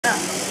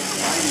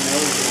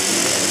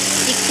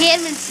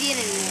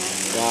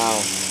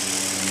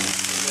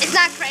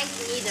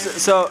pranking either.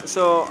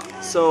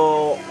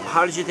 So,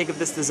 how did you think of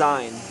this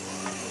design?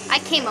 I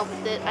came up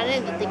with it. I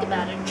didn't even think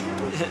about it.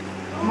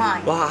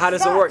 Well, how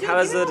does it work? How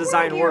does the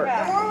design work?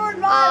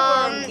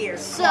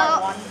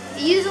 So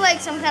use like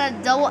some kind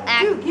of double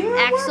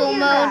axle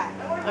mode,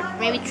 or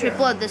maybe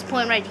triple at this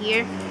point right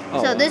here.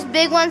 Oh. So this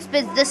big one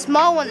spins this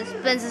small one, that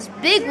spins this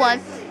big one,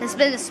 that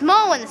spins this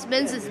small one, that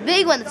spins this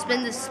big one, that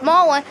spins this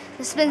small one,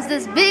 that spins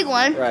this big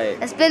one, right,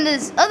 that spins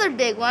this other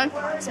big one,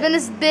 spin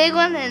this big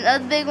one, and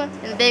another big one,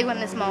 and a big one,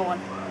 and a small one.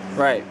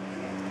 Right.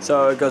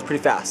 So it goes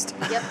pretty fast.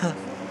 Yep.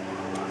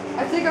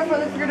 I think I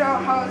finally figured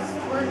out how it's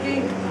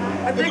working.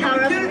 I think I'm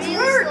gonna get it to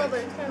work.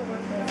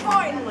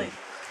 Finally.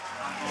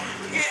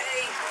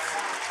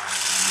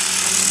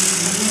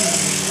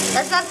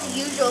 That's not the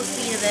usual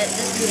speed of it.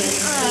 This is the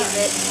speed of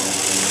it.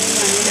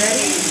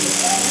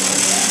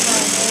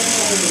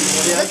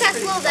 Look how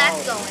slow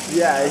that's going.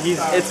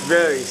 Yeah, it's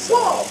very slow.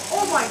 Whoa!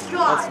 Oh my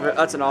god!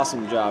 That's an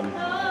awesome job.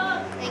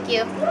 Thank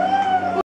you.